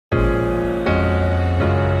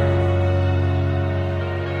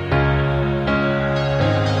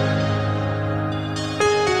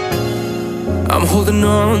I'm holding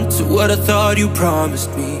on to what I thought you promised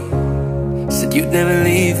me. Said you'd never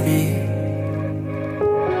leave me.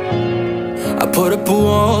 I put up a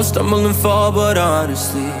wall, stumble and fall, but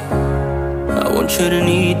honestly, I want you to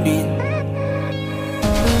need me.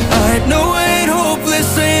 I know I ain't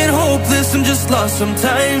hopeless, I ain't hopeless, I'm just lost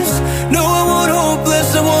sometimes. No, I won't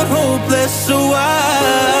hopeless, I won't hopeless. So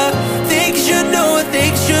I think you should know, I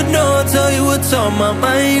think you should know. I'll tell you what's on my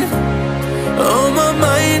mind, on my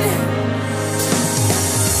mind.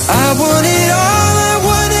 I want it all, I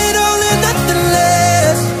want it all and nothing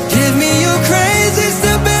less. Give me your crazy,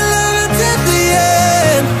 stupid love until the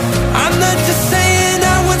end. I'm not just saying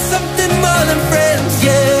I want something more than friends.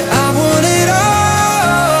 Yeah, I want it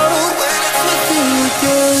all when it's with you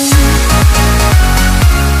again.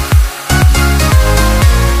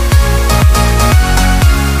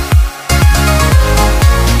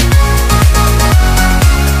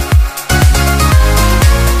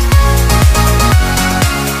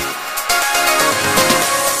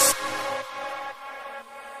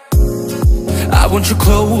 I want you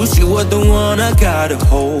close, you are the one I gotta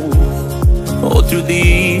hold all through the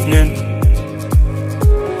evening.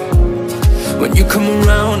 When you come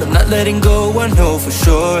around, I'm not letting go, I know for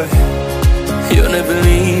sure you're never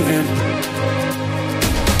leaving.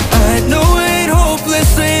 I know I ain't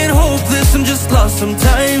hopeless, I ain't hopeless, I'm just lost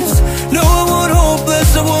sometimes. No, I won't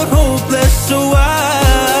hopeless, I won't hopeless. So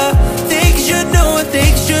I think you should know, I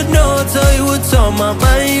think you should know. I'll tell you what's on my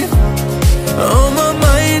mind, on my